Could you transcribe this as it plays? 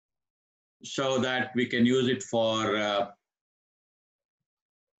so that we can use it for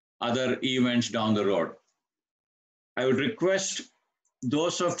other events down the road. I would request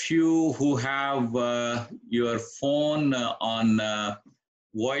those of you who have your phone on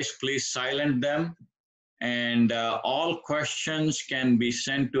voice, please silent them. And all questions can be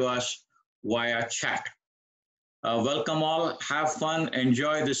sent to us via chat. Welcome all, have fun,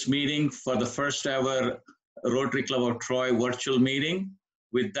 enjoy this meeting for the first ever Rotary Club of Troy virtual meeting.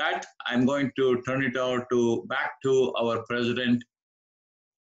 With that, I'm going to turn it over back to our president,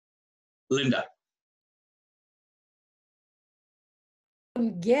 Linda.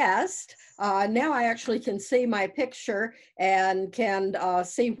 Guest. Now I actually can see my picture and can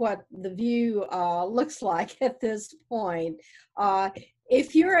see what the view looks like at this point.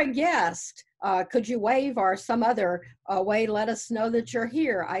 If you're a guest, could you wave or some other way let us know that you're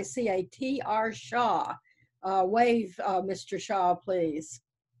here? I see a T.R. Shaw. Wave, Mr. Shaw, please.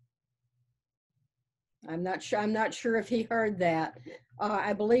 I'm not sure if he heard that.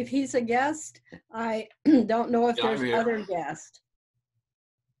 I believe he's a guest. I don't know if there's other guests.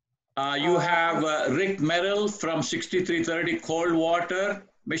 You have Rick Merrill from 6330 Coldwater,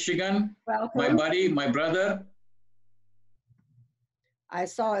 Michigan. Welcome. My buddy, my brother. I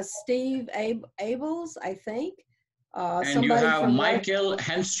saw a Steve Abels, I think. And you have Michael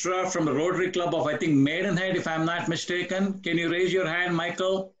Henstra from the Rotary Club of, I think, Maidenhead, if I'm not mistaken. Can you raise your hand,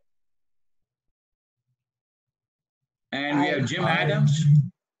 Michael? And we have Jim Adams,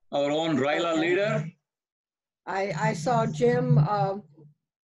 our own RILA leader. I saw Jim.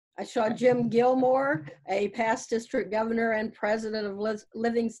 I saw Jim Gilmore, a past district governor and president of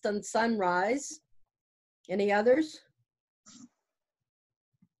Livingston Sunrise. Any others?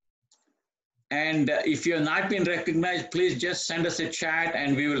 And if you have not been recognized, please just send us a chat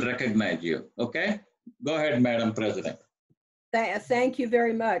and we will recognize you. Okay? Go ahead, Madam President. Thank you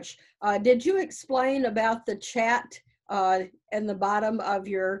very much. Did you explain about the chat in the bottom of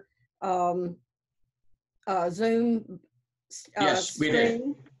your Zoom yes, screen? We did.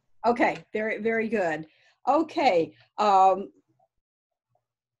 Okay, very good. Okay,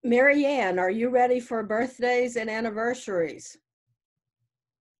 Mary Ann, are you ready for birthdays and anniversaries?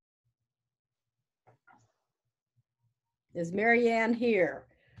 Is Mary Ann here?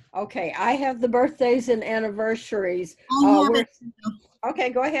 Okay, I have the birthdays and anniversaries. Okay,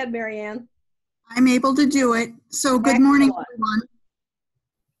 go ahead, Mary Ann. I'm able to do it. So good morning, everyone.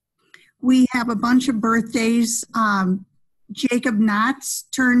 We have a bunch of birthdays. Jacob Knotts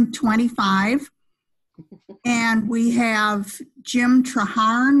turned 25. And we have Jim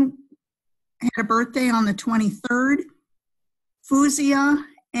Traharn had a birthday on the 23rd. Fuzia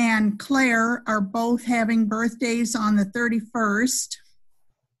and Claire are both having birthdays on the 31st.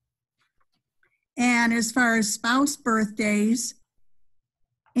 And as far as spouse birthdays,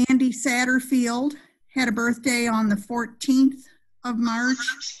 Andy Satterfield had a birthday on the 14th of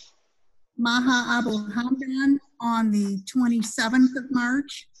March. Maha Abu Hamdan on the 27th of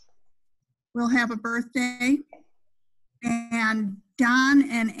March will have a birthday. And Don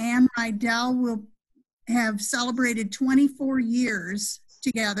and Ann Rydell will have celebrated 24 years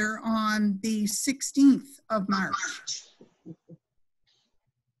together on the 16th of March.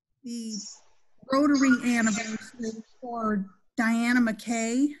 The Rotary anniversary for Diana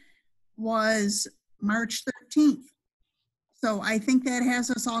McKay was March 13th. So I think that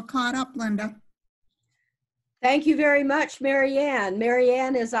has us all caught up, Linda. Thank you very much, Mary Ann. Mary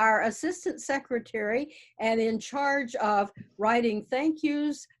Ann is our assistant secretary and in charge of writing thank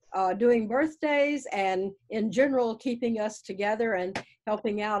yous, doing birthdays, and in general, keeping us together and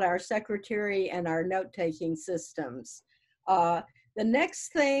helping out our secretary and our note-taking systems. The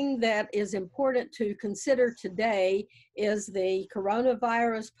next thing that is important to consider today is the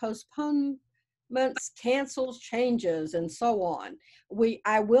coronavirus postponements, cancels, changes, and so on.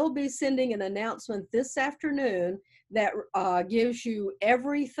 I will be sending an announcement this afternoon that gives you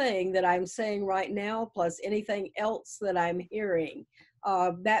everything that I'm saying right now, plus anything else that I'm hearing.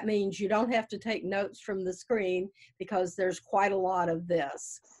 That means you don't have to take notes from the screen because there's quite a lot of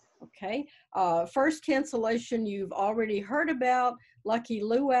this. Okay, first cancellation you've already heard about. Lucky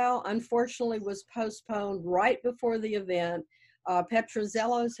Luau unfortunately was postponed right before the event. Petra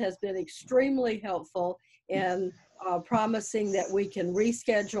Zellos has been extremely helpful in promising that we can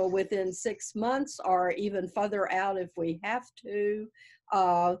reschedule within 6 months or even further out if we have to.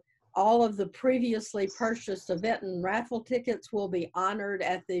 All of the previously purchased event and raffle tickets will be honored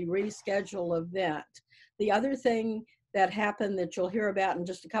at the rescheduled event. The other thing that happened that you'll hear about in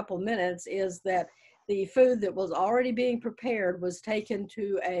just a couple of minutes is that the food that was already being prepared was taken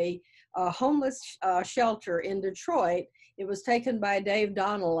to a homeless shelter in Detroit. It was taken by Dave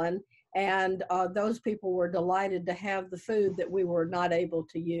Donnellan, and those people were delighted to have the food that we were not able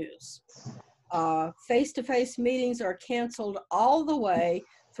to use. Face-to-face meetings are canceled all the way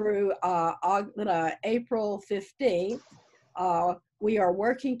through April 15th. We are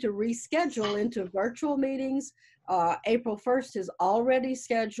working to reschedule into virtual meetings. April 1st is already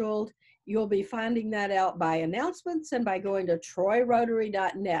scheduled. You'll be finding that out by announcements and by going to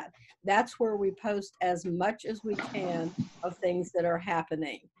troyrotary.net. That's where we post as much as we can of things that are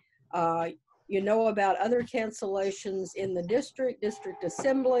happening. You know about other cancellations in the district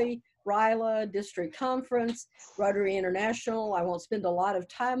assembly, RILA, district conference, Rotary International. I won't spend a lot of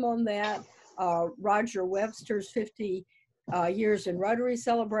time on that. Roger Webster's 50 years in Rotary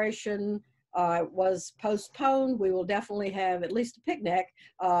celebration was postponed. We will definitely have at least a picnic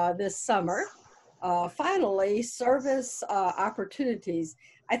this summer. Finally, service opportunities.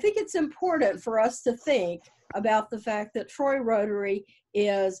 I think it's important for us to think about the fact that Troy Rotary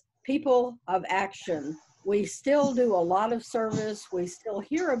is people of action. We still do a lot of service. We still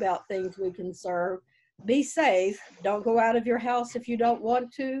hear about things we can serve. Be safe. Don't go out of your house if you don't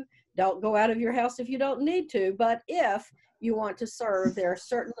want to. Don't go out of your house if you don't need to. But if you want to serve, there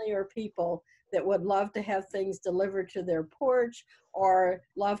certainly are people that would love to have things delivered to their porch or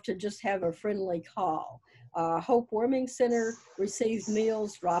love to just have a friendly call. Hope Warming Center receives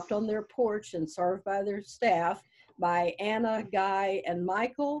meals dropped on their porch and served by their staff by Anna, Guy, and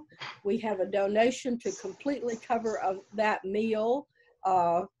Michael. We have a donation to completely cover that meal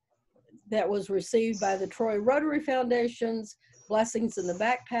that was received by the Troy Rotary Foundation's Blessings in the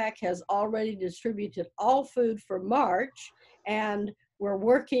Backpack has already distributed all food for March, and we're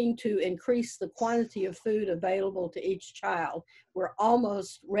working to increase the quantity of food available to each child. We're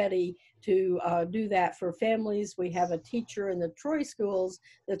almost ready to do that for families. We have a teacher in the Troy schools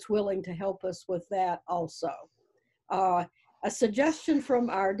that's willing to help us with that also. A suggestion from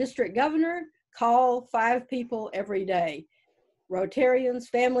our district governor, call 5 people every day. Rotarians,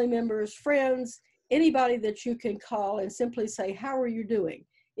 family members, friends, anybody that you can call and simply say, how are you doing?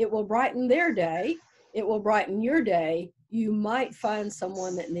 It will brighten their day. It will brighten your day. You might find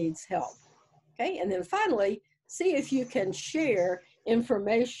someone that needs help. Okay, and then finally, see if you can share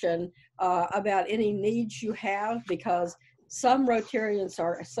information about any needs you have, because some Rotarians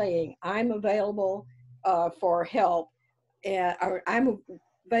are saying, I'm available for help, or I'm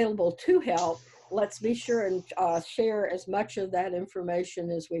available to help. Let's be sure and share as much of that information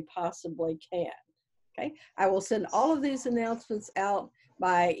as we possibly can. Okay, I will send all of these announcements out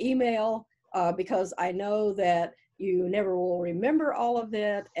by email because I know that you never will remember all of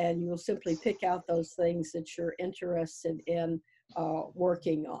that, and you'll simply pick out those things that you're interested in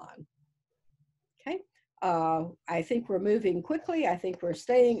working on. Okay, I think we're moving quickly. I think we're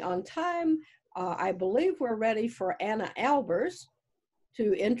staying on time. I believe we're ready for Anna Albers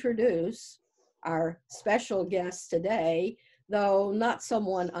to introduce our special guest today, though not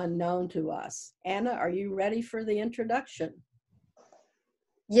someone unknown to us. Anna, are you ready for the introduction?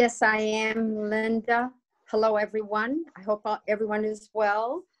 Yes, I am, Linda. Hello, everyone. I hope everyone is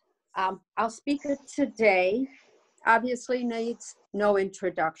well. Our speaker today obviously needs no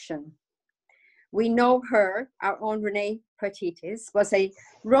introduction. We know her, our own René Petitis, was a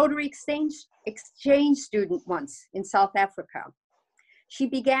Rotary exchange student once in South Africa. She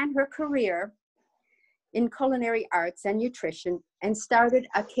began her career in culinary arts and nutrition and started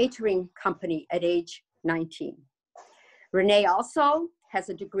a catering company at age 19. René also has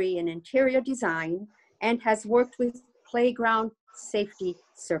a degree in interior design and has worked with playground safety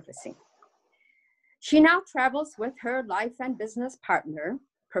surfacing. She now travels with her life and business partner,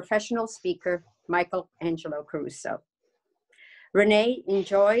 professional speaker Michael Angelo Caruso. René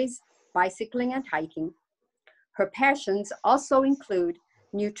enjoys bicycling and hiking. Her passions also include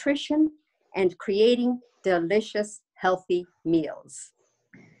nutrition and creating delicious, healthy meals.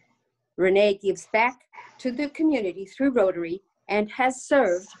 René gives back to the community through Rotary and has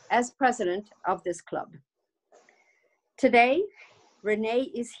served as president of this club. Today, René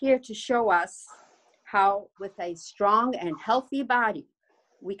is here to show us how, with a strong and healthy body,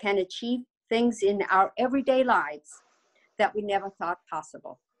 we can achieve things in our everyday lives that we never thought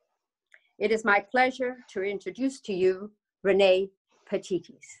possible. It is my pleasure to introduce to you René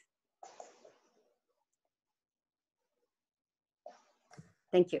Petitis.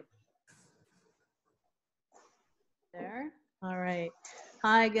 Thank you. There. All right.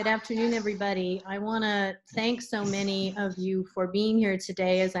 Hi, good afternoon, everybody. I want to thank so many of you for being here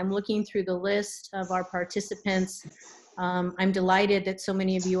today. As I'm looking through the list of our participants, I'm delighted that so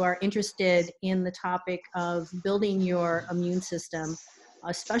many of you are interested in the topic of building your immune system,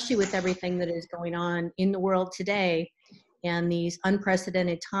 especially with everything that is going on in the world today. and these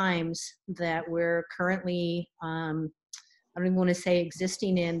unprecedented times that we're currently, I don't even want to say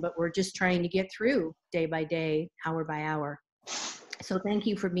existing in, but we're just trying to get through day by day, hour by hour. So thank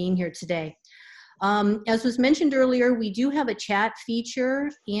you for being here today. As was mentioned earlier, we do have a chat feature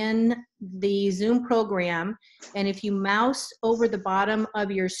in the Zoom program. And if you mouse over the bottom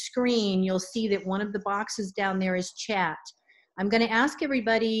of your screen, you'll see that one of the boxes down there is chat. I'm going to ask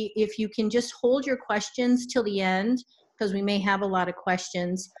everybody if you can just hold your questions till the end, because we may have a lot of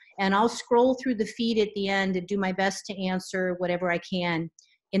questions. And I'll scroll through the feed at the end and do my best to answer whatever I can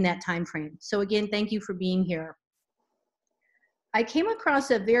in that time frame. So again, thank you for being here. I came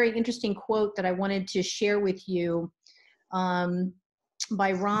across a very interesting quote that I wanted to share with you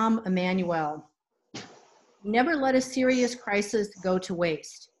by Rahm Emanuel. Never let a serious crisis go to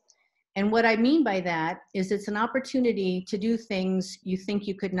waste. And what I mean by that is it's an opportunity to do things you think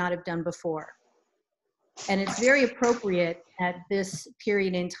you could not have done before. And it's very appropriate at this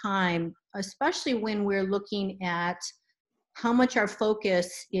period in time, especially when we're looking at how much our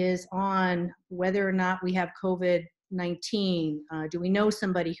focus is on whether or not we have COVID-19. Do we know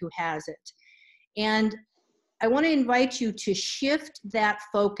somebody who has it? And I want to invite you to shift that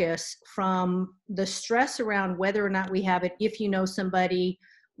focus from the stress around whether or not we have it, if you know somebody,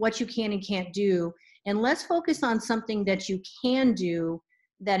 what you can and can't do, and let's focus on something that you can do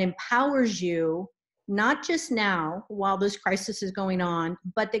that empowers you, not just now while this crisis is going on,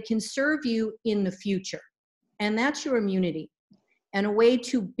 but that can serve you in the future. And that's your immunity, and a way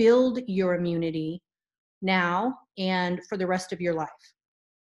to build your immunity now and for the rest of your life.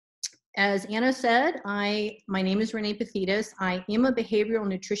 As Anna said, my name is René. I am a behavioral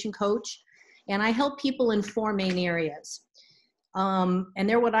nutrition coach, and I help people in 4 main areas. And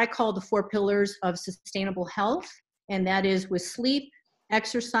they're what I call the 4 pillars of sustainable health, and that is with sleep,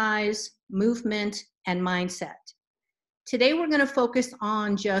 exercise, movement, and mindset. Today, we're going to focus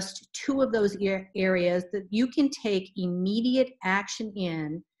on just 2 of those areas that you can take immediate action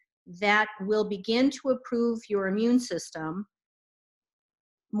in that will begin to improve your immune system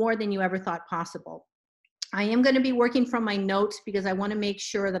more than you ever thought possible. I am going to be working from my notes because I want to make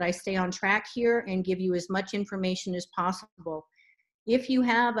sure that I stay on track here and give you as much information as possible. If you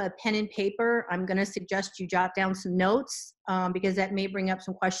have a pen and paper, I'm going to suggest you jot down some notes because that may bring up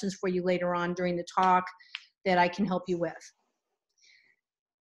some questions for you later on during the talk that I can help you with.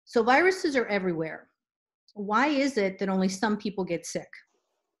 So viruses are everywhere. Why is it that only some people get sick?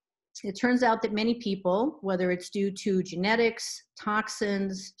 It turns out that many people, whether it's due to genetics,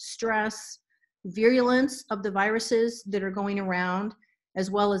 toxins, stress, virulence of the viruses that are going around, as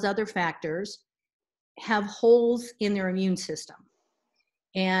well as other factors, have holes in their immune system.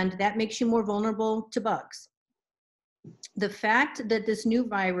 And that makes you more vulnerable to bugs. The fact that this new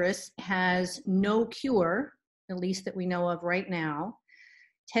virus has no cure, at least that we know of right now,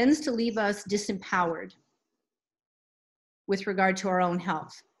 tends to leave us disempowered with regard to our own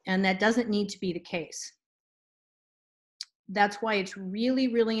health. And that doesn't need to be the case. That's why it's really,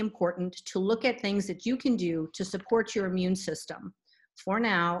 really important to look at things that you can do to support your immune system for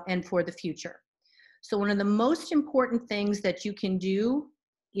now and for the future. So one of the most important things that you can do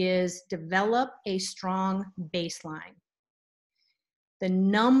is develop a strong baseline. The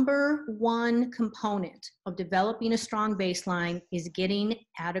number 1 component of developing a strong baseline is getting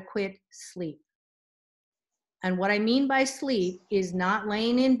adequate sleep. And what I mean by sleep is not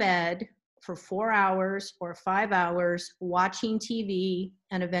laying in bed for 4 hours or 5 hours watching TV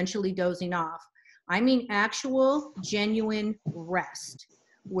and eventually dozing off. I mean actual, genuine rest,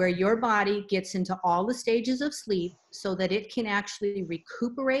 where your body gets into all the stages of sleep so that it can actually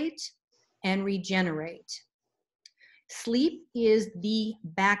recuperate and regenerate. Sleep is the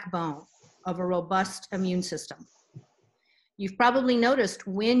backbone of a robust immune system. You've probably noticed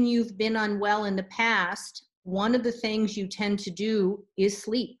when you've been unwell in the past, one of the things you tend to do is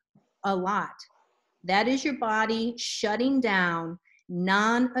sleep a lot. That is your body shutting down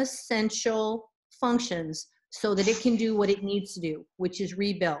non-essential functions so that it can do what it needs to do, which is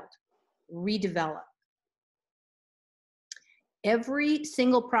rebuild, redevelop. Every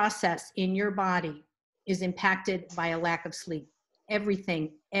single process in your body is impacted by a lack of sleep.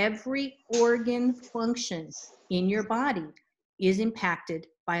 Everything, every organ function in your body is impacted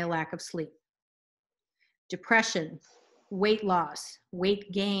by a lack of sleep. Depression, weight loss,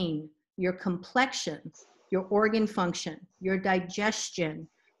 weight gain, your complexion, your organ function, your digestion,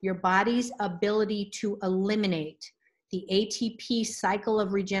 your body's ability to eliminate, the ATP cycle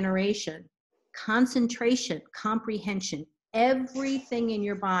of regeneration, concentration, comprehension, everything in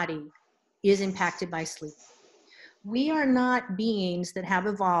your body is impacted by sleep. We are not beings that have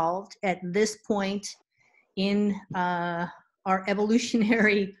evolved at this point in our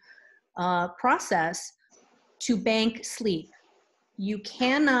evolutionary process to bank sleep. You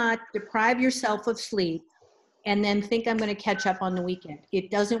cannot deprive yourself of sleep and then think I'm going to catch up on the weekend.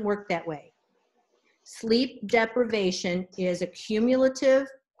 It doesn't work that way. Sleep deprivation is a cumulative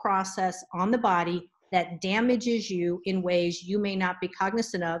process on the body that damages you in ways you may not be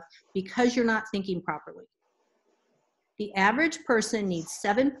cognizant of because you're not thinking properly. The average person needs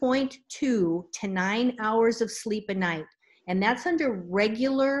 7.2 to 9 hours of sleep a night, and that's under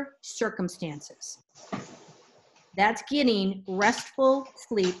regular circumstances. That's getting restful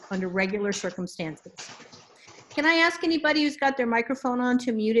sleep under regular circumstances. Can I ask anybody who's got their microphone on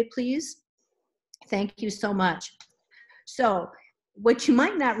to mute it, please? Thank you so much. So what you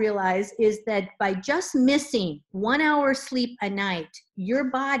might not realize is that by just missing 1 hour sleep a night, your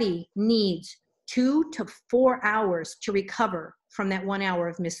body needs 2 to 4 hours to recover from that 1 hour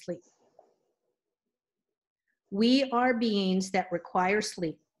of missed sleep. We are beings that require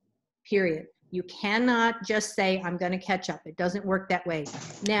sleep, period. You cannot just say, I'm going to catch up. It doesn't work that way.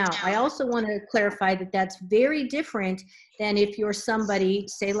 Now, I also want to clarify that that's very different than if you're somebody,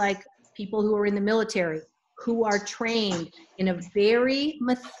 say like people who are in the military, who are trained in a very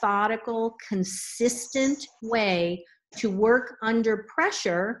methodical, consistent way to work under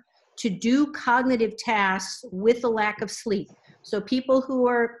pressure to do cognitive tasks with a lack of sleep. So people who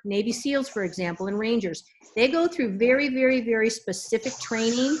are Navy SEALs, for example, and Rangers, they go through very, very, very specific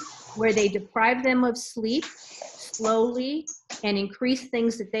training where they deprive them of sleep slowly and increase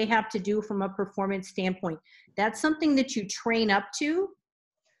things that they have to do from a performance standpoint. That's something that you train up to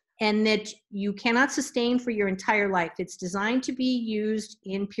and that you cannot sustain for your entire life. It's designed to be used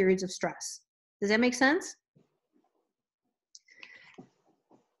in periods of stress. Does that make sense?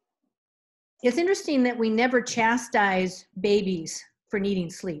 It's interesting that we never chastise babies for needing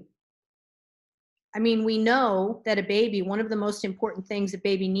sleep. I mean, we know that a baby, one of the most important things a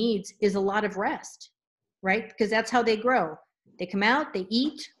baby needs is a lot of rest, right? Because that's how they grow. They come out, they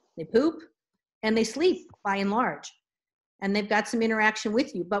eat, they poop, and they sleep by and large. And they've got some interaction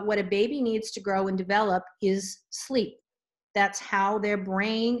with you. But what a baby needs to grow and develop is sleep. That's how their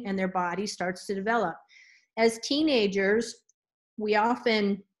brain and their body starts to develop. As teenagers, we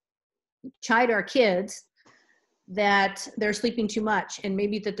often chide our kids that they're sleeping too much and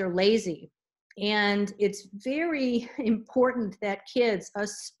maybe that they're lazy. And it's very important that kids,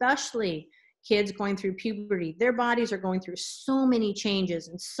 especially kids going through puberty, their bodies are going through so many changes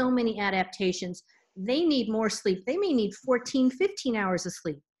and so many adaptations. They need more sleep. They may need 14, 15 hours of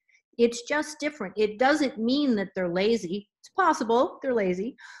sleep. It's just different. It doesn't mean that they're lazy. It's possible they're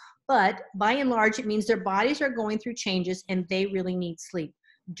lazy, but by and large, it means their bodies are going through changes and they really need sleep.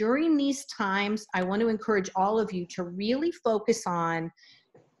 During these times, I want to encourage all of you to really focus on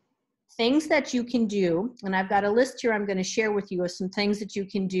things that you can do, and I've got a list here I'm going to share with you of some things that you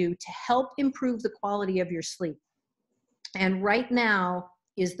can do to help improve the quality of your sleep. And right now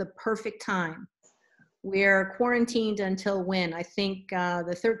is the perfect time. We're quarantined until when? I think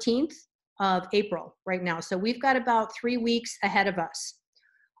the 13th of April right now. So we've got about 3 weeks ahead of us.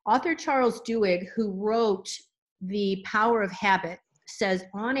 Author Charles Duhigg, who wrote The Power of Habit, says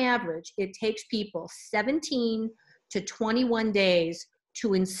on average, it takes people 17 to 21 days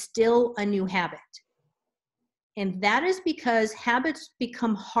to instill a new habit. And that is because habits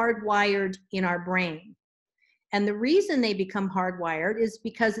become hardwired in our brain. And the reason they become hardwired is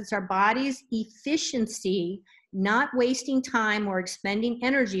because it's our body's efficiency, not wasting time or expending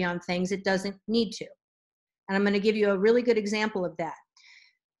energy on things it doesn't need to. And I'm going to give you a really good example of that.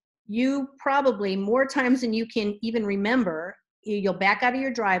 You probably, more times than you can even remember, you'll back out of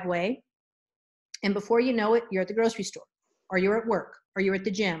your driveway, and before you know it, you're at the grocery store, or you're at work, or you're at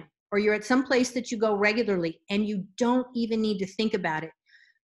the gym, or you're at some place that you go regularly, and you don't even need to think about it.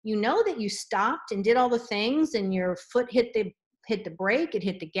 You know that you stopped and did all the things, and your foot hit the brake, it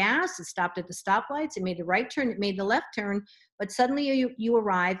hit the gas, it stopped at the stoplights, it made the right turn, it made the left turn, but suddenly you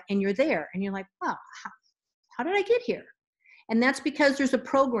arrive and you're there, and you're like, wow, how did I get here? And that's because there's a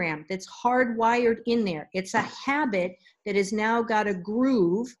program that's hardwired in there. It's a habit that has now got a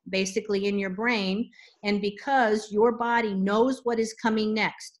groove basically in your brain. And because your body knows what is coming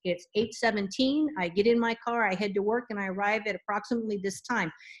next, it's 8:17, I get in my car, I head to work, and I arrive at approximately this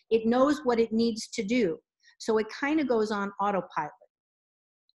time. It knows what it needs to do. So it kind of goes on autopilot.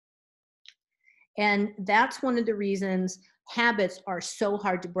 And that's one of the reasons habits are so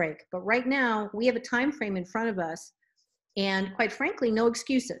hard to break. But right now, we have a time frame in front of us. And quite frankly, no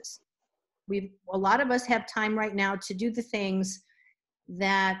excuses. A lot of us have time right now to do the things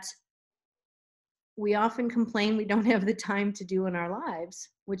that we often complain we don't have the time to do in our lives,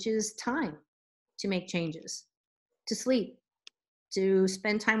 which is time to make changes, to sleep, to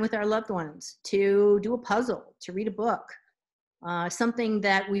spend time with our loved ones, to do a puzzle, to read a book, something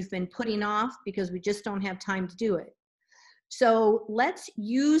that we've been putting off because we just don't have time to do it. So let's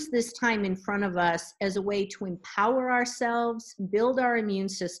use this time in front of us as a way to empower ourselves, build our immune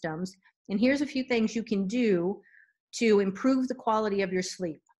systems. And here's a few things you can do to improve the quality of your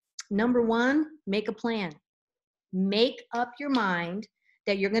sleep. Number one, make a plan. Make up your mind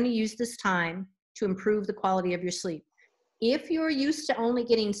that you're going to use this time to improve the quality of your sleep. If you're used to only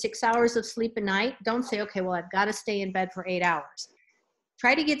getting 6 hours of sleep a night, don't say, okay, well, I've got to stay in bed for 8 hours.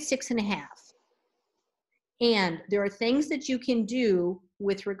 Try to get 6.5. And there are things that you can do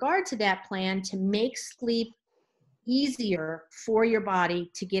with regard to that plan to make sleep easier for your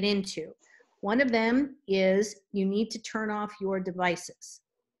body to get into. One of them is you need to turn off your devices.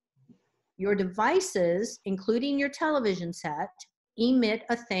 Your devices, including your television set, emit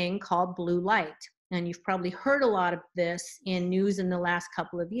a thing called blue light. And you've probably heard a lot of this in news in the last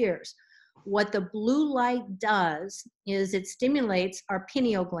couple of years. What the blue light does is it stimulates our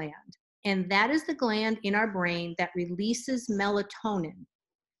pineal gland. And that is the gland in our brain that releases melatonin.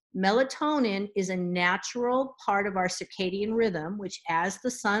 Melatonin is a natural part of our circadian rhythm, which as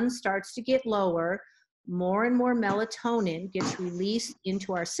the sun starts to get lower, more and more melatonin gets released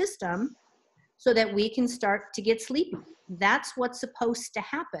into our system so that we can start to get sleepy. That's what's supposed to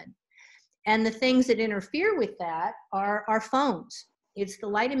happen. And the things that interfere with that are our phones. It's the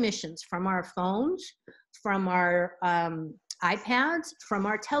light emissions from our phones, from our iPads, from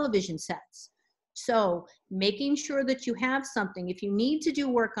our television sets. So making sure that you have something, if you need to do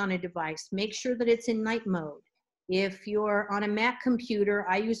work on a device, make sure that it's in night mode. If you're on a Mac computer,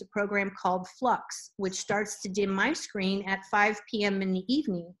 I use a program called Flux, which starts to dim my screen at 5 p.m. in the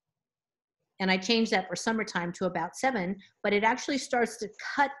evening. And I changed that for summertime to about 7, but it actually starts to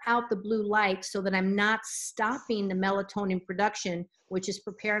cut out the blue light so that I'm not stopping the melatonin production, which is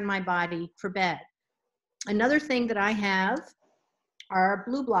preparing my body for bed. Another thing that I have are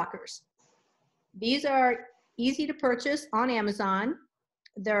blue blockers. These are easy to purchase on Amazon.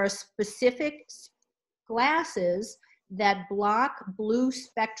 There are specific glasses that block blue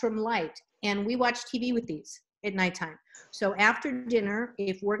spectrum light, and we watch TV with these at nighttime. So after dinner,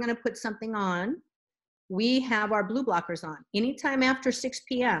 if we're going to put something on, we have our blue blockers on. Anytime after 6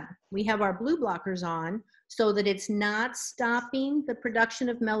 p.m., we have our blue blockers on so that it's not stopping the production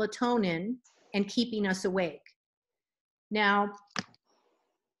of melatonin and keeping us awake. Now,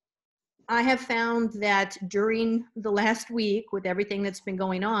 I have found that during the last week, with everything that's been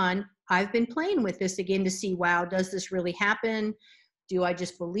going on, I've been playing with this again to see, wow, does this really happen? Do I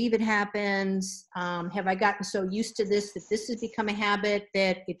just believe it happens? Have I gotten so used to this that this has become a habit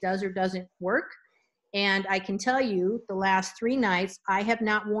that it does or doesn't work? And I can tell you the last 3 nights, I have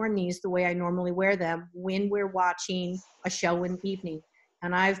not worn these the way I normally wear them when we're watching a show in the evening.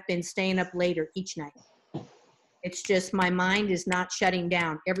 And I've been staying up later each night. It's just my mind is not shutting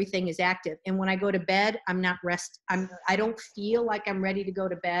down. Everything is active. And when I go to bed, I'm not I don't feel like I'm ready to go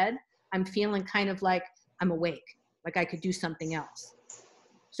to bed. I'm feeling kind of like I'm awake, like I could do something else.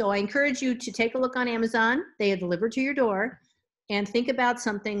 So I encourage you to take a look on Amazon. They are delivered to your door. And think about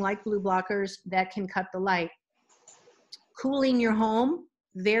something like blue blockers that can cut the light. Cooling your home,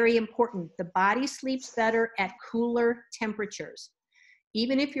 very important. The body sleeps better at cooler temperatures.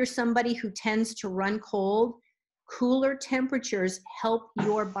 Even if you're somebody who tends to run cold, cooler temperatures help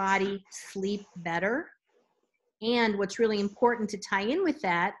your body sleep better. And what's really important to tie in with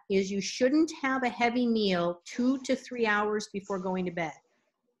that is you shouldn't have a heavy meal 2 to 3 hours before going to bed.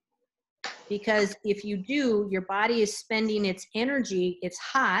 Because if you do, your body is spending its energy, it's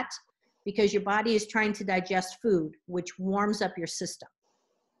hot, because your body is trying to digest food, which warms up your system,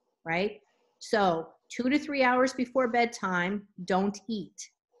 right? So 2 to 3 hours before bedtime, don't eat.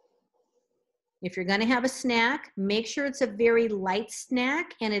 If you're gonna have a snack, make sure it's a very light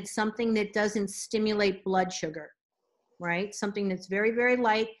snack and it's something that doesn't stimulate blood sugar, right? Something that's very, very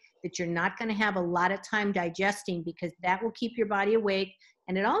light that you're not gonna have a lot of time digesting, because that will keep your body awake.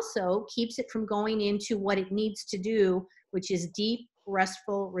 And it also keeps it from going into what it needs to do, which is deep,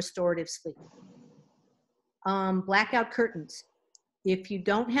 restful, restorative sleep. Blackout curtains. If you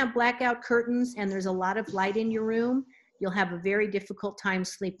don't have blackout curtains and there's a lot of light in your room, you'll have a very difficult time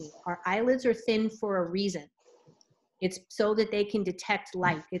sleeping. Our eyelids are thin for a reason. It's so that they can detect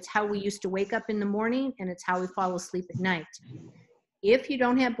light. It's how we used to wake up in the morning, and it's how we fall asleep at night. If you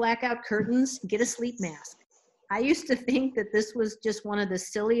don't have blackout curtains, get a sleep mask. I used to think that this was just one of the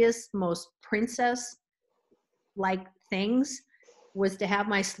silliest, most princess-like things, was to have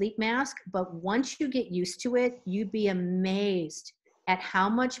my sleep mask. But once you get used to it, you'd be amazed at how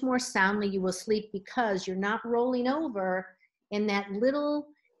much more soundly you will sleep, because you're not rolling over in that little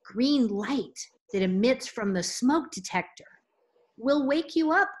green light that emits from the smoke detector will wake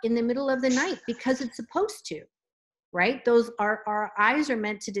you up in the middle of the night because it's supposed to, right? Our eyes are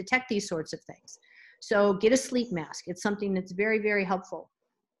meant to detect these sorts of things. So get a sleep mask. It's something that's very, very helpful.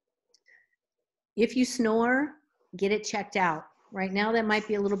 If you snore, get it checked out. Right now, that might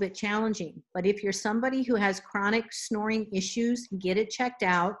be a little bit challenging, but if you're somebody who has chronic snoring issues, get it checked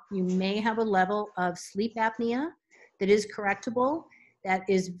out. You may have a level of sleep apnea that is correctable, that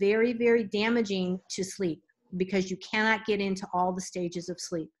is very, very damaging to sleep because you cannot get into all the stages of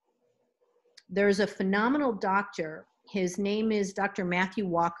sleep. There's a phenomenal doctor. His name is Dr. Matthew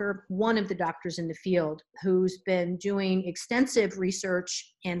Walker, one of the doctors in the field, who's been doing extensive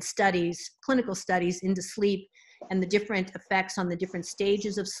research and studies, clinical studies into sleep and the different effects on the different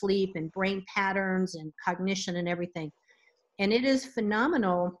stages of sleep and brain patterns and cognition and everything. And it is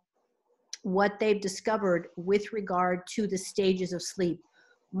phenomenal what they've discovered with regard to the stages of sleep.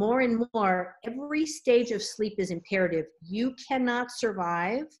 More and more, every stage of sleep is imperative. You cannot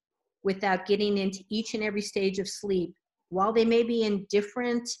survive without getting into each and every stage of sleep. While they may be in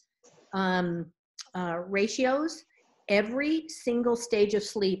different ratios, every single stage of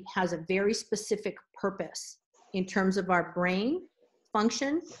sleep has a very specific purpose in terms of our brain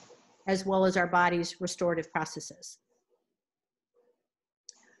function, as well as our body's restorative processes.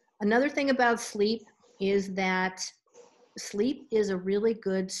 Another thing about sleep is that sleep is a really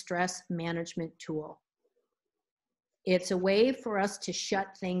good stress management tool. It's a way for us to shut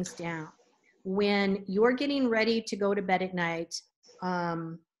things down. When you're getting ready to go to bed at night,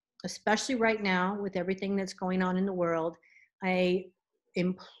 especially right now with everything that's going on in the world, I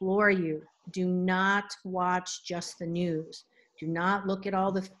implore you, do not watch just the news. Do not look at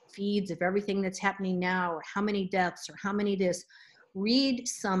all the feeds of everything that's happening now, or how many deaths, or how many this. Read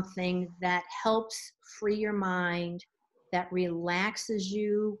something that helps free your mind, that relaxes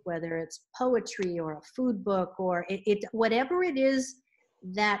you, whether it's poetry or a food book, or whatever it is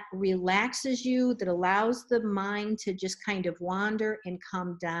that relaxes you, that allows the mind to just kind of wander and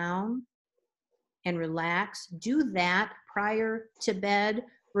calm down and relax. Do that prior to bed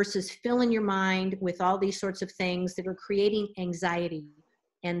versus filling your mind with all these sorts of things that are creating anxiety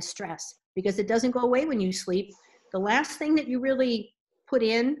and stress, because it doesn't go away when you sleep. The last thing that you really put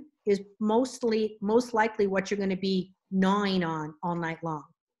in is most likely what you're going to be gnawing on all night long.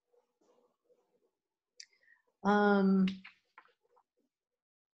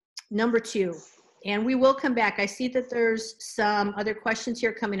 Number 2, and we will come back. I see that there's some other questions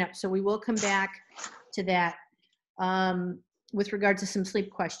here coming up, so we will come back to that with regard to some sleep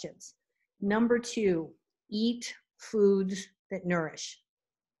questions. Number 2, eat foods that nourish.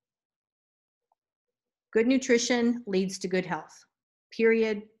 Good nutrition leads to good health,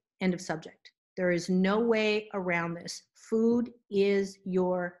 period, end of subject. There is no way around this. Food is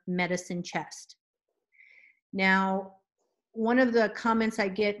your medicine chest. Now, one of the comments I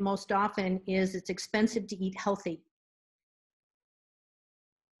get most often is it's expensive to eat healthy.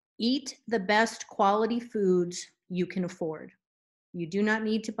 Eat the best quality foods you can afford. You do not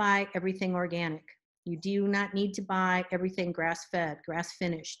need to buy everything organic. You do not need to buy everything grass-fed,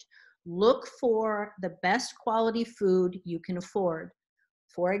 grass-finished. Look for the best quality food you can afford.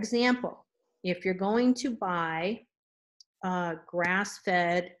 For example, if you're going to buy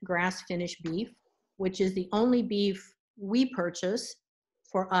grass-fed, grass-finished beef, which is the only beef we purchase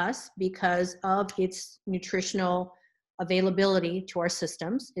for us because of its nutritional availability to our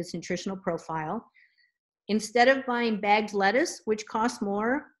systems, its nutritional profile, instead of buying bagged lettuce, which costs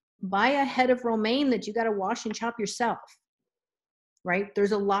more, buy a head of romaine that you got to wash and chop yourself, right?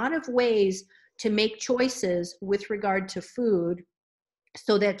 There's a lot of ways to make choices with regard to food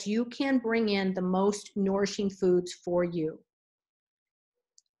so that you can bring in the most nourishing foods for you.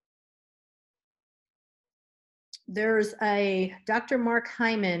 There's a Dr. Mark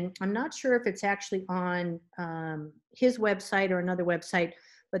Hyman, I'm not sure if it's actually on his website or another website,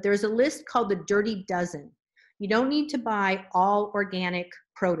 but there's a list called the Dirty Dozen. You don't need to buy all organic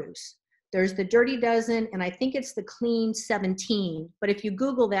produce. There's the Dirty Dozen, and I think it's the Clean 17, but if you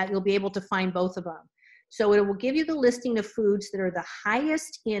Google that, you'll be able to find both of them. So it will give you the listing of foods that are the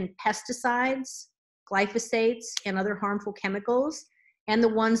highest in pesticides, glyphosates, and other harmful chemicals, and the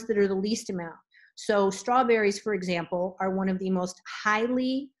ones that are the least amount. So strawberries, for example, are one of the most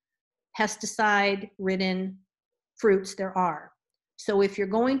highly pesticide-ridden fruits there are. So if you're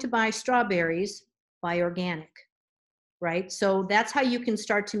going to buy strawberries, buy organic, right? So that's how you can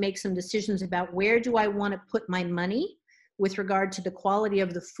start to make some decisions about where do I want to put my money with regard to the quality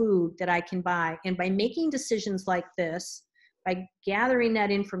of the food that I can buy. And by making decisions like this, by gathering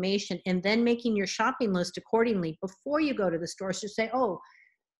that information and then making your shopping list accordingly before you go to the store. So say, oh,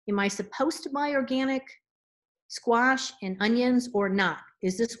 am I supposed to buy organic squash and onions or not?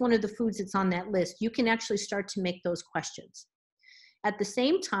 Is this one of the foods that's on that list? You can actually start to make those questions. At the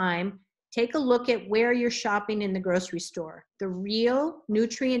same time, take a look at where you're shopping in the grocery store. The real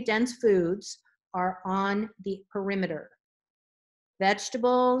nutrient-dense foods are on the perimeter.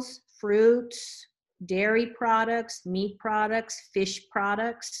 Vegetables, fruits, dairy products, meat products, fish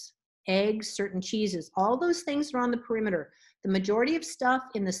products, eggs, certain cheeses, all those things are on the perimeter. The majority of stuff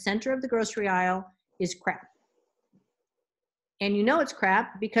in the center of the grocery aisle is crap. And you know it's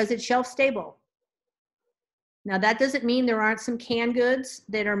crap because it's shelf stable. Now that doesn't mean there aren't some canned goods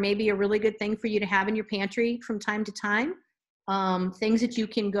that are maybe a really good thing for you to have in your pantry from time to time. Things that you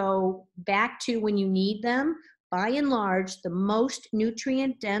can go back to when you need them. By and large, the most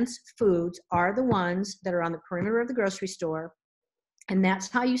nutrient-dense foods are the ones that are on the perimeter of the grocery store. And that's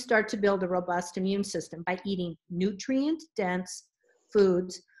how you start to build a robust immune system, by eating nutrient-dense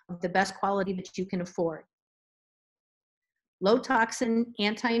foods of the best quality that you can afford. Low toxin,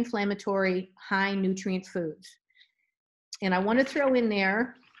 anti-inflammatory, high nutrient foods. And I want to throw in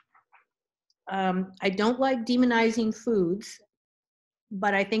there, I don't like demonizing foods,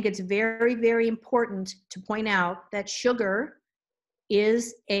 but I think it's very, very important to point out that sugar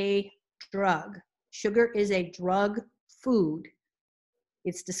is a drug. Sugar is a drug food.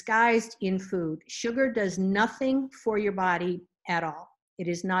 It's disguised in food. Sugar does nothing for your body at all. It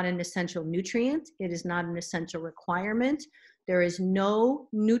is not an essential nutrient. It is not an essential requirement. There is no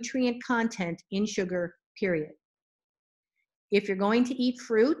nutrient content in sugar, period. If you're going to eat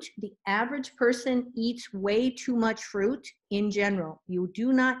fruit, the average person eats way too much fruit in general. You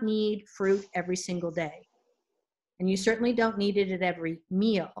do not need fruit every single day. And you certainly don't need it at every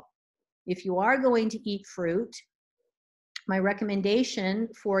meal. If you are going to eat fruit, my recommendation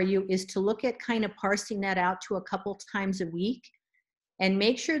for you is to look at kind of parsing that out to a couple times a week and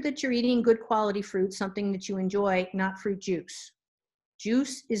make sure that you're eating good quality fruit, something that you enjoy, not fruit juice.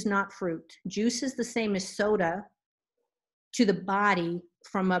 Juice is not fruit. Juice is the same as soda to the body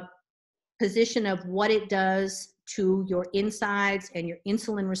from a position of what it does to your insides and your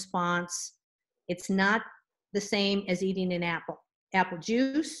insulin response. It's not the same as eating an apple. Apple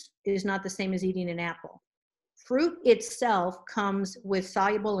juice is not the same as eating an apple. Fruit itself comes with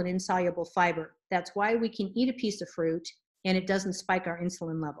soluble and insoluble fiber. That's why we can eat a piece of fruit and it doesn't spike our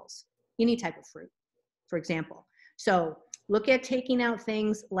insulin levels. Any type of fruit, for example. So look at taking out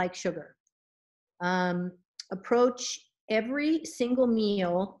things like sugar. Approach every single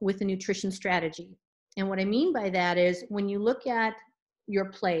meal with a nutrition strategy. And what I mean by that is when you look at your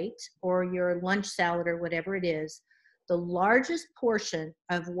plate or your lunch salad or whatever it is, the largest portion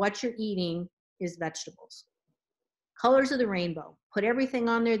of what you're eating is vegetables. Colors of the rainbow. Put everything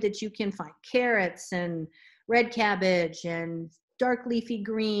on there that you can find. Carrots and red cabbage and dark leafy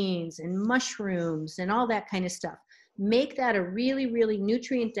greens and mushrooms and all that kind of stuff. Make that a really, really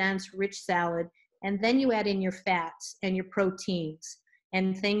nutrient-dense, rich salad. And then you add in your fats and your proteins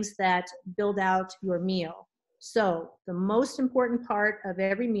and things that build out your meal. So the most important part of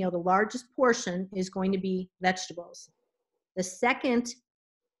every meal, the largest portion, is going to be vegetables. The second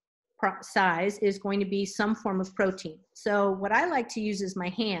size is going to be some form of protein. So what I like to use is my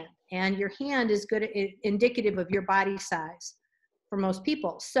hand, and your hand is good, indicative of your body size for most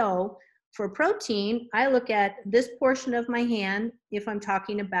people. So for protein, I look at this portion of my hand if I'm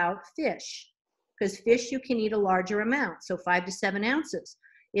talking about fish, because fish you can eat a larger amount, so 5 to 7 ounces.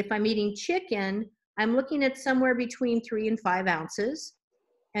 If I'm eating chicken, I'm looking at somewhere between 3 and 5 ounces.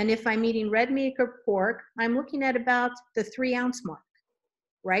 And if I'm eating red meat or pork, I'm looking at about the 3 ounce mark,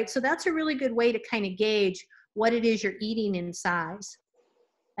 right? So that's a really good way to kind of gauge what it is you're eating in size.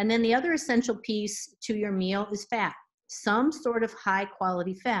 And then the other essential piece to your meal is fat, some sort of high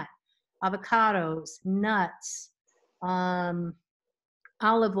quality fat. Avocados, nuts,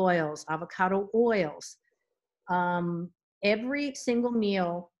 olive oils, avocado oils. Every single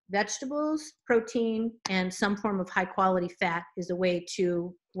meal, vegetables, protein, and some form of high quality fat is a way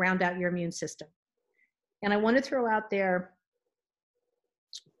to round out your immune system. And I want to throw out there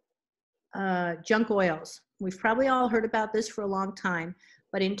junk oils. We've probably all heard about this for a long time,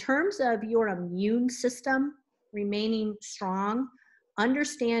 but in terms of your immune system remaining strong,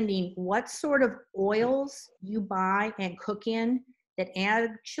 understanding what sort of oils you buy and cook in that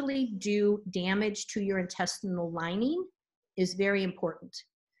actually do damage to your intestinal lining is very important.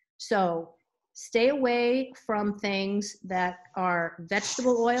 So stay away from things that are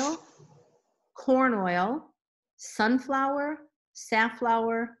vegetable oil, corn oil, sunflower,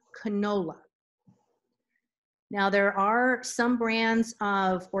 safflower, canola. Now, there are some brands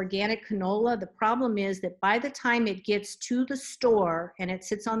of organic canola. The problem is that by the time it gets to the store and it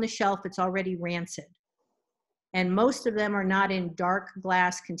sits on the shelf, it's already rancid. And most of them are not in dark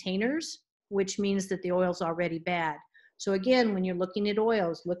glass containers, which means that the oil's already bad. So again, when you're looking at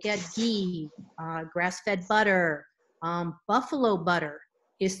oils, look at ghee, grass-fed butter, buffalo butter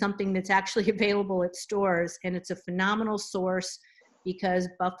is something that's actually available at stores, and it's a phenomenal source because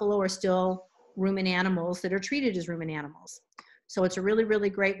buffalo are still rumen animals that are treated as rumen animals. So it's a really, really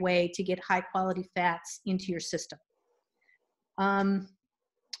great way to get high quality fats into your system.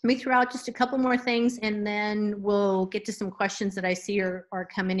 Let me throw out just a couple more things and then we'll get to some questions that I see are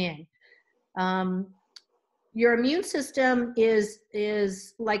coming in. Your immune system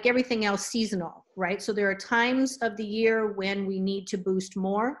is like everything else, seasonal, right? So there are times of the year when we need to boost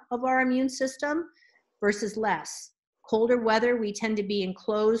more of our immune system versus less. Colder weather, we tend to be in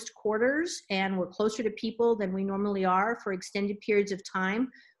closed quarters and we're closer to people than we normally are for extended periods of time,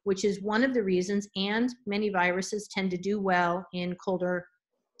 which is one of the reasons, and many viruses tend to do well in colder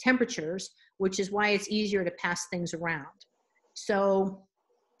temperatures, which is why it's easier to pass things around. So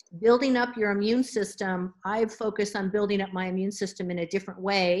building up your immune system, I've focused on building up my immune system in a different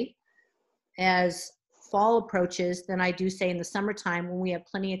way as fall approaches than I do, say, in the summertime when we have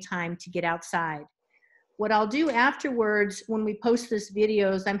plenty of time to get outside. What I'll do afterwards when we post this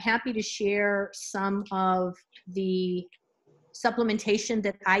videos, I'm happy to share some of the supplementation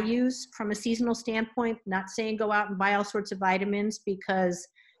that I use from a seasonal standpoint, not saying go out and buy all sorts of vitamins because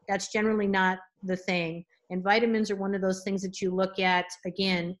that's generally not the thing. And vitamins are one of those things that you look at,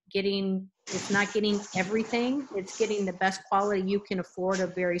 again, it's not getting everything, it's getting the best quality you can afford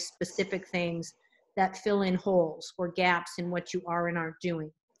of very specific things that fill in holes or gaps in what you are and aren't doing.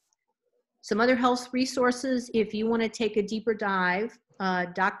 Some other health resources, if you want to take a deeper dive,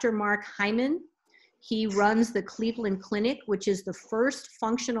 Dr. Mark Hyman, he runs the Cleveland Clinic, which is the first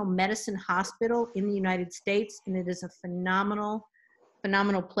functional medicine hospital in the United States, and it is a phenomenal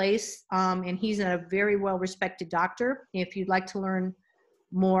place, and he's a very well-respected doctor. If you'd like to learn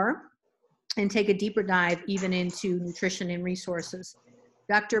more and take a deeper dive even into nutrition and resources.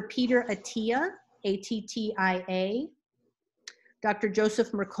 Dr. Peter Attia, A-T-T-I-A. Dr.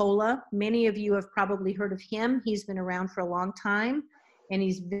 Joseph Mercola, many of you have probably heard of him. He's been around for a long time, and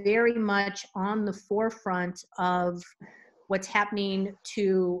he's very much on the forefront of what's happening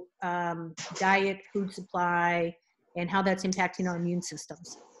to diet, food supply, and how that's impacting our immune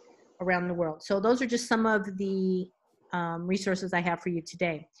systems around the world. So those are just some of the resources I have for you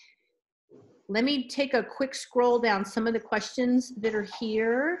today. Let me take a quick scroll down some of the questions that are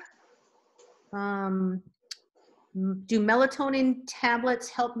here. Do melatonin tablets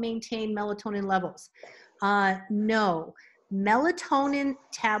help maintain melatonin levels? No. Melatonin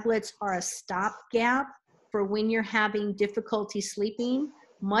tablets are a stopgap for when you're having difficulty sleeping,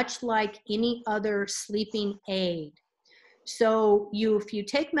 much like any other sleeping aid. So if you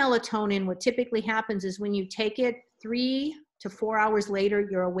take melatonin, what typically happens is when you take it 3 to 4 hours later,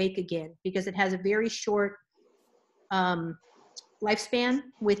 you're awake again because it has a very short lifespan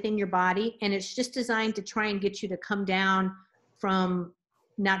within your body, and it's just designed to try and get you to come down from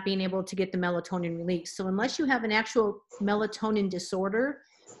not being able to get the melatonin release. So unless you have an actual melatonin disorder,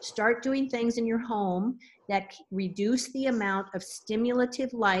 start doing things in your home that reduce the amount of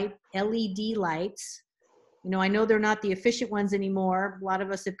stimulative light, LED lights. You know, I know they're not the efficient ones anymore. A lot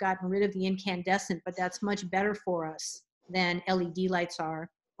of us have gotten rid of the incandescent, but that's much better for us than LED lights are,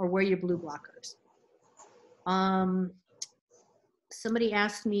 or wear your blue blockers. Somebody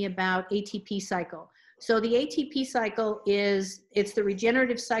asked me about ATP cycle. So the ATP cycle it's the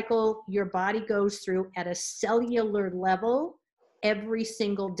regenerative cycle your body goes through at a cellular level every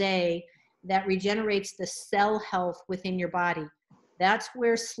single day that regenerates the cell health within your body. That's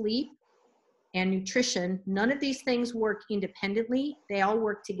where sleep and nutrition, none of these things work independently. They all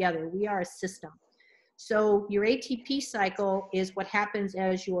work together. We are a system. So your ATP cycle is what happens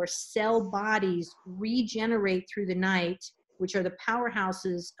as your cell bodies regenerate through the night, which are the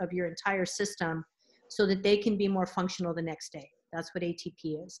powerhouses of your entire system, so that they can be more functional the next day. That's what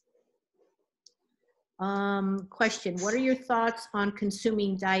ATP is. Question, what are your thoughts on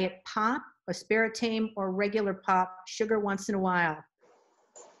consuming diet pop, aspartame, or regular pop sugar once in a while?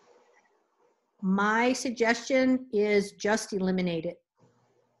 My suggestion is just eliminate it.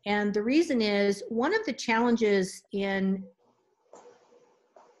 And the reason is, one of the challenges in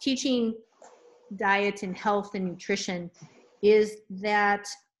teaching diet and health and nutrition is that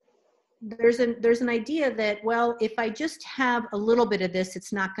there's an idea that, well, if I just have a little bit of this,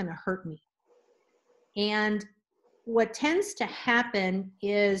 it's not going to hurt me. And what tends to happen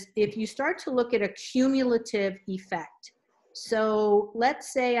is if you start to look at a cumulative effect. So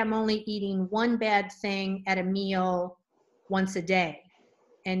let's say I'm only eating one bad thing at a meal once a day.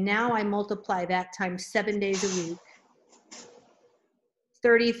 And now I multiply that times 7 days a week,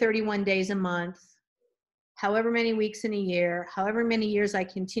 30, 31 days a month, however many weeks in a year, however many years I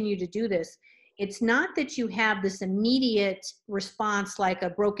continue to do this. It's not that you have this immediate response like a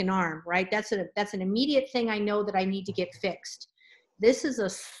broken arm, right? That's an immediate thing I know that I need to get fixed. This is a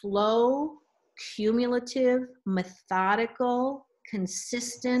slow, cumulative, methodical,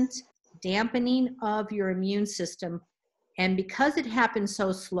 consistent dampening of your immune system. And because it happens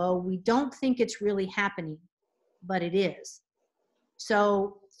so slow, we don't think it's really happening, but it is.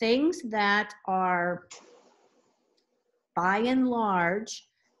 So things that are by and large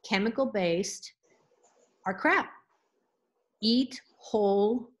chemical-based are crap. Eat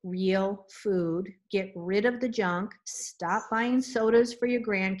whole, real food. Get rid of the junk. Stop buying sodas for your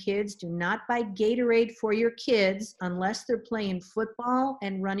grandkids. Do not buy Gatorade for your kids unless they're playing football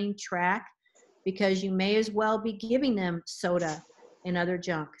and running track, because you may as well be giving them soda and other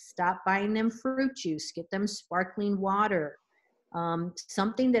junk. Stop buying them fruit juice. Get them sparkling water.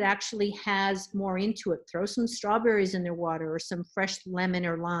 Something that actually has more into it. Throw some strawberries in their water or some fresh lemon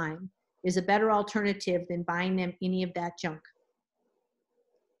or lime is a better alternative than buying them any of that junk.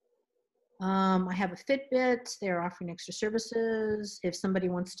 I have a Fitbit. They're offering extra services. If somebody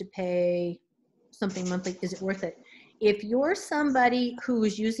wants to pay something monthly, is it worth it? If you're somebody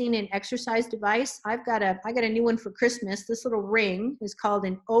who's using an exercise device, I got a new one for Christmas. This little ring is called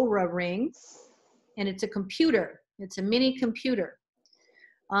an Oura ring, and it's a computer. It's a mini computer.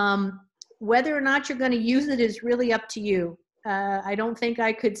 Whether or not you're going to use it is really up to you. I don't think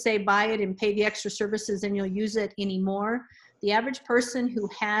I could say buy it and pay the extra services and you'll use it anymore. The average person who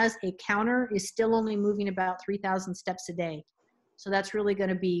has a counter is still only moving about 3,000 steps a day. So that's really going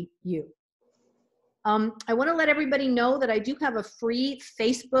to be you. I want to let everybody know that I do have a free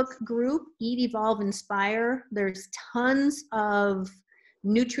Facebook group, Eat, Evolve, Inspire. There's tons of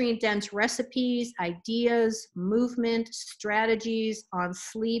nutrient-dense recipes, ideas, movement, strategies on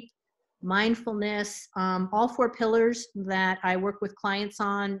sleep, mindfulness, all 4 pillars that I work with clients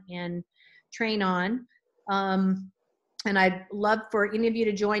on and train on. And I'd love for any of you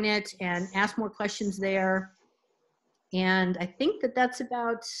to join it and ask more questions there. And I think that that's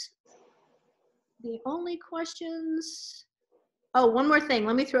about the only questions. Oh, one more thing.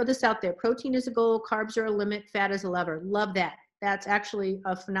 Let me throw this out there. Protein is a goal, carbs are a limit, fat is a lever. Love that. That's actually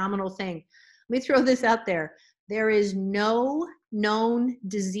a phenomenal thing. Let me throw this out there. There is no known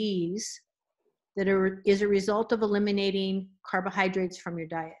disease that is a result of eliminating carbohydrates from your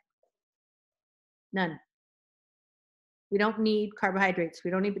diet. None. We don't need carbohydrates.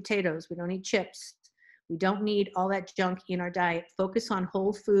 We don't need potatoes. We don't need chips. We don't need all that junk in our diet. Focus on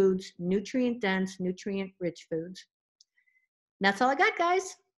whole foods, nutrient-dense, nutrient-rich foods. And that's all I got,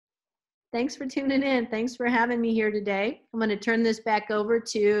 guys. Thanks for tuning in. Thanks for having me here today. I'm going to turn this back over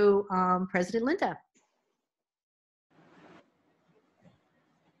to President Linda.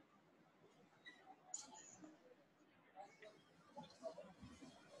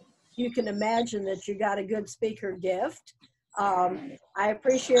 You can imagine that you got a good speaker gift. I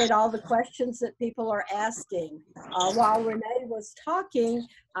appreciate all the questions that people are asking. While Renee was talking,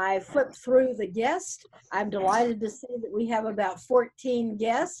 I flipped through the guests. I'm delighted to see that we have about 14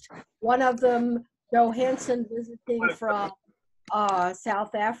 guests. One of them, Johansson, visiting from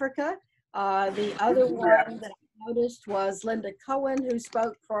South Africa. The other one that I noticed was Linda Cohen, who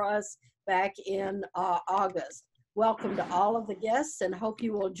spoke for us back in August. Welcome to all of the guests, and hope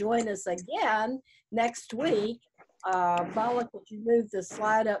you will join us again next week. Bala, could you move the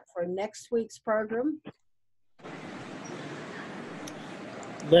slide up for next week's program?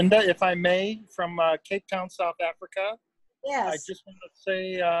 Linda, if I may, from Cape Town, South Africa. Yes. I just want to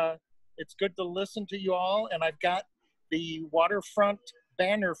say it's good to listen to you all, and I've got the waterfront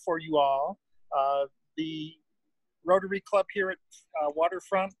banner for you all. The Rotary Club here at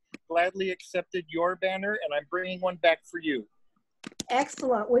Waterfront gladly accepted your banner, and I'm bringing one back for you.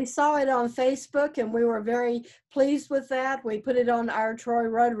 Excellent. We saw it on Facebook, and we were very pleased with that. We put it on our Troy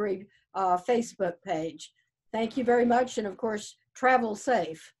Rotary Facebook page. Thank you very much, and of course, travel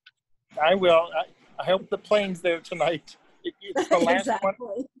safe. I will. I hope the plane's there tonight. It's the last exactly.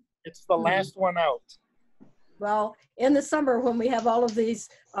 one. It's the last one out. Well, in the summer when we have all of these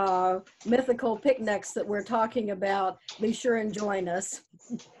mythical picnics that we're talking about, be sure and join us.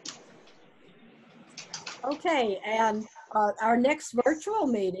 Okay, and our next virtual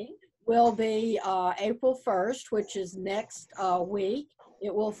meeting will be April 1st, which is next week.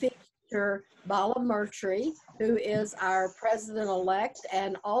 It will feature Dr. Bala Murtry, who is our president-elect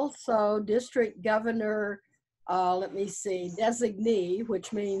and also district governor, designee,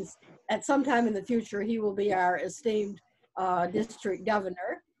 which means at some time in the future, he will be our esteemed district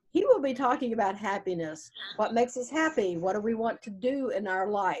governor. He will be talking about happiness. What makes us happy? What do we want to do in our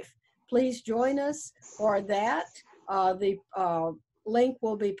life? Please join us for that. The link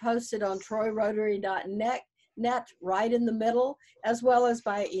will be posted on troyrotary.net right in the middle, as well as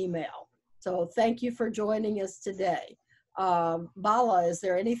by email. So thank you for joining us today. Bala, is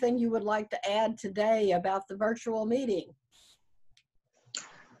there anything you would like to add today about the virtual meeting?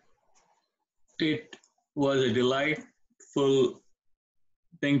 It was a delightful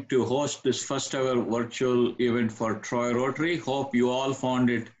thing to host this first ever virtual event for Troy Rotary. Hope you all found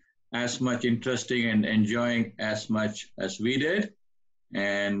it as much interesting and enjoying as much as we did.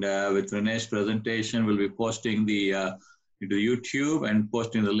 And with René's presentation, we'll be posting the into YouTube and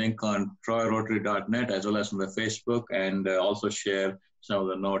posting the link on troyrotary.net as well as on the Facebook, and also share some of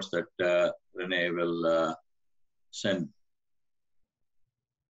the notes that René will send.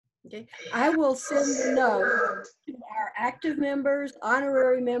 Okay, I will send the note to our active members,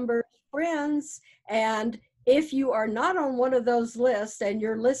 honorary members, friends, and if you are not on one of those lists and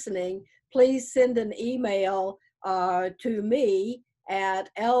you're listening, please send an email to me at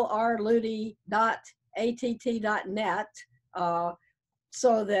lrludy.att.net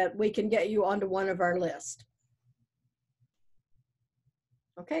so that we can get you onto one of our lists.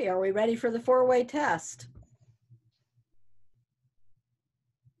 Okay, are we ready for the four-way test?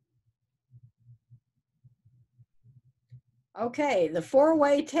 Okay, the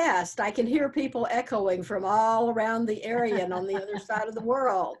four-way test. I can hear people echoing from all around the area and on the other side of the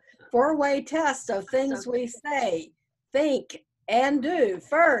world. Four-way test of things we say, think, and do.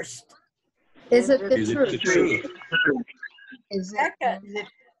 First. Is it the Is truth? it the truth? Second.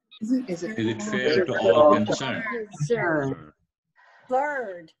 Is it fair to all concerned?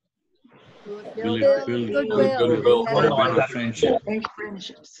 Third. Will it build goodwill and friendship?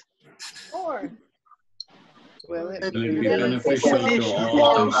 Fourth. Will it Will it be beneficial to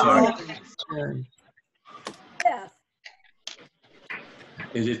all concerned? Fifth.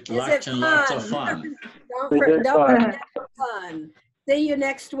 Is it lots and lots of fun? Don't forget fun. See you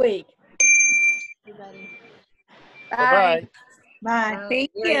next week. Everybody. Bye. Bye-bye. Bye.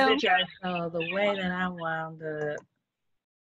 Thank you. The way that I wound up.